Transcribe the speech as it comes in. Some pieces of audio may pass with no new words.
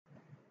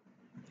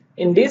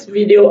In this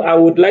video, I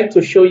would like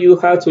to show you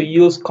how to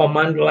use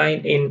command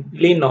line in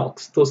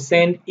Linux to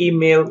send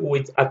email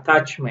with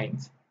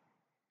attachment.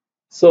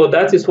 So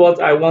that is what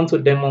I want to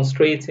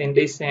demonstrate in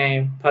this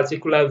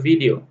particular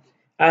video.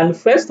 And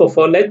first of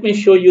all, let me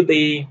show you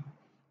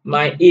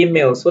my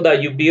email so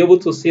that you'll be able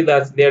to see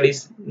that there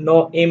is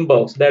no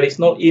inbox, there is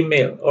no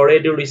email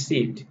already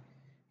received.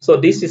 So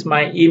this is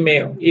my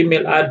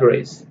email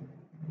address,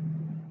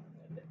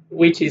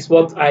 which is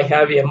what I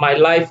have here,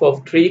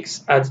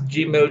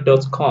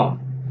 mylifeoftricks@gmail.com.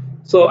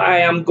 So I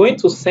am going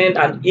to send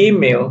an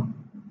email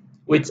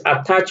with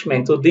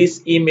attachment to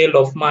this email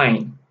of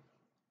mine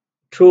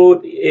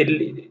through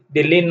the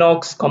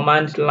Linux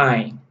command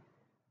line.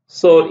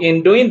 So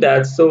in doing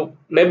that, so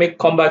let me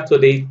come back to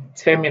the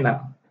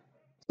terminal.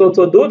 So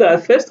to do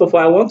that, first of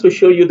all, I want to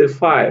show you the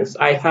files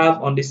I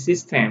have on the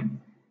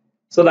system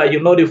so that you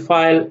know the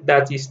file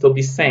that is to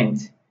be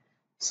sent.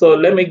 So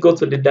let me go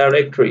to the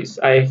directories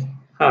I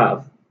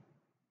have.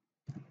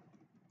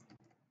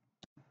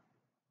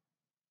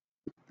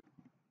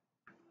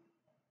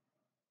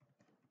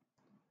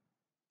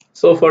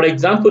 So for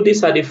example,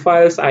 these are the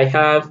files I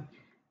have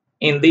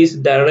in this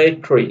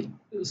directory.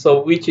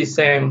 So which is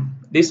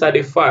these are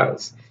the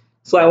files.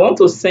 So I want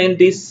to send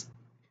this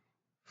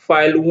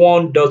file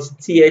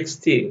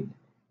 1.txt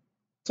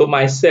to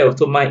myself,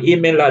 to my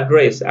email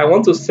address. I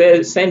want to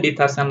send it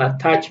as an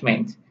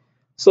attachment.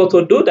 So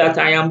to do that,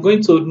 I am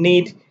going to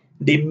need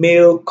the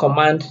mail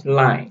command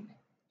line.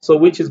 So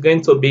which is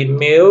going to be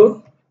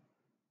mail.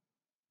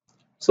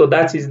 So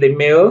that is the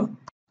mail.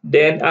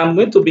 Then I'm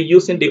going to be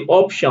using the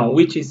option,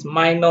 which is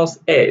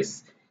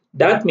 -s.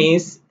 That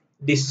means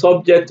the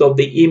subject of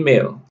the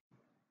email.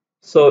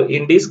 So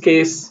in this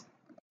case,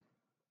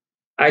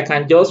 I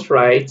can just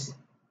write,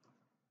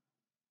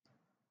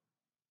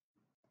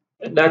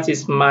 that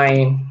is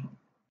my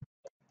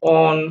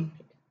own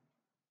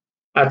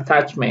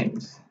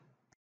attachment.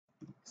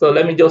 So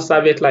let me just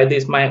have it like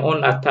this, my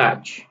own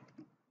attach.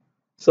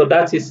 So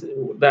that is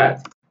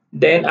that.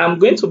 Then I'm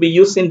going to be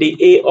using the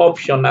A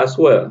option as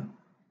well.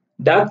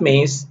 That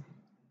means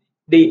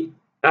an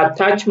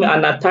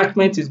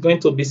attachment is going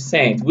to be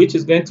sent, which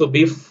is going to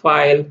be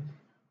file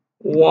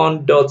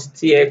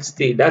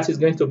 1.txt. That is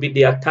going to be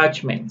the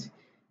attachment.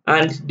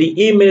 And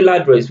the email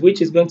address,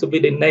 which is going to be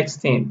the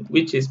next thing,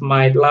 which is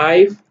my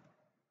life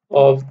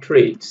of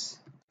tricks,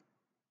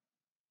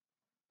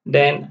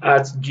 then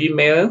at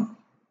gmail.com.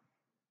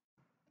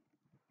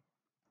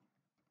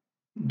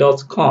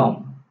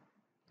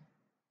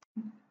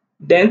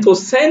 Then to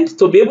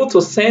be able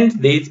to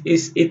send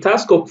it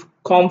has to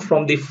come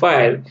from the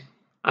file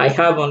I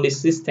have on the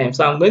system.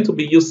 So I'm going to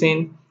be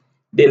using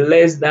the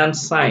less than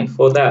sign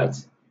for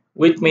that,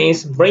 which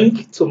means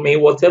bring to me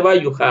whatever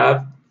you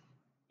have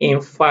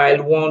in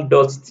file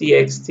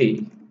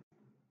 1.txt.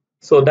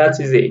 So that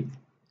is it.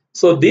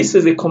 So this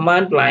is the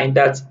command line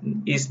that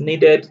is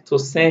needed to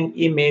send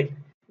email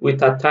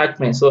with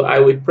attachment. So I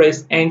will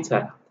press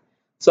enter.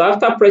 So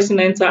after pressing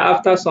enter,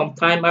 after some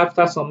time,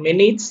 after some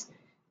minutes,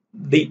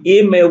 the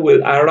email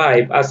will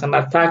arrive as an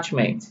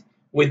attachment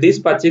with this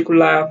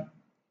particular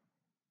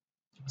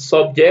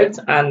subject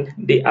and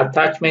the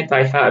attachment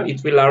I have.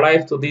 It will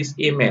arrive to this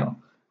email.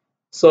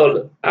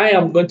 So I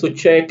am going to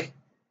check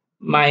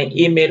my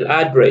email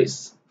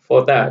address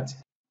for that.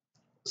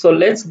 So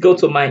let's go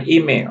to my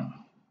email.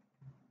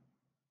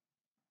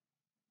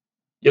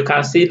 You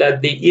can see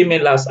that the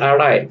email has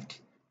arrived.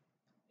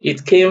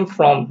 It came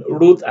from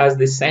root as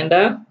the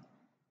sender,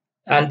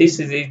 and this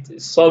is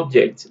its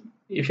subject.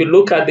 If you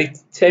look at the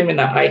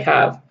terminal, I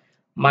have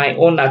my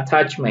own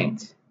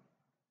attachment,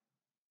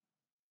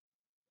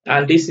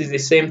 and this is the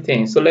same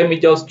thing. So let me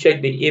just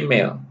check the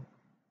email.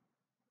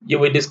 You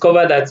will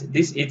discover that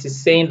it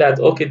is saying that,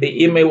 okay,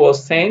 the email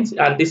was sent,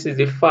 and this is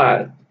the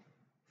file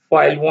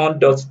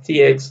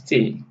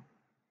 1.txt,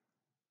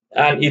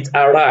 and it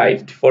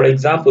arrived, for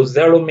example,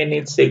 0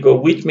 minutes ago,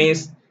 which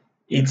means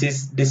it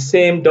is the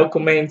same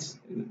document,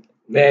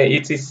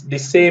 it is the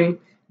same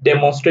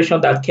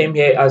demonstration that came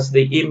here as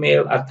the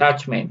email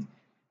attachment.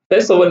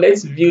 First of all,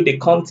 let's view the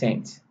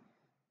content.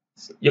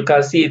 You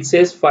can see it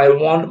says file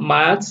 1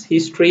 maths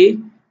history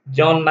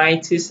John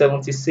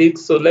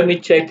 1976. So let me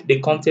check the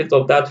content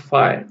of that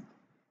file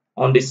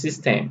on the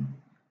system.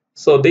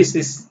 So let's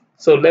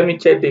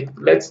check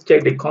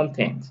the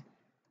content,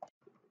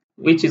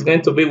 which is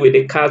going to be with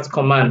the cat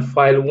command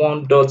file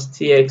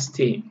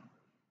 1.txt.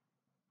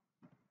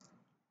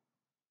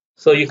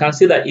 So you can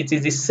see that it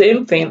is the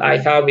same thing I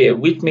have here,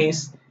 which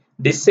means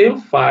the same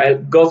file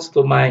got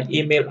to my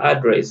email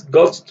address,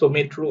 got to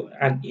me through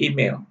an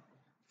email,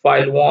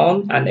 file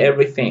 1 and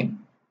everything,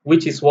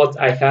 which is what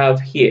I have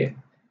here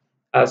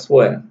as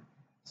well.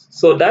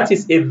 So that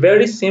is a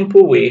very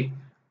simple way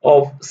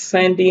of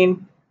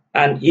sending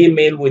an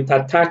email with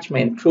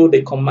attachment through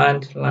the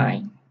command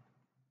line.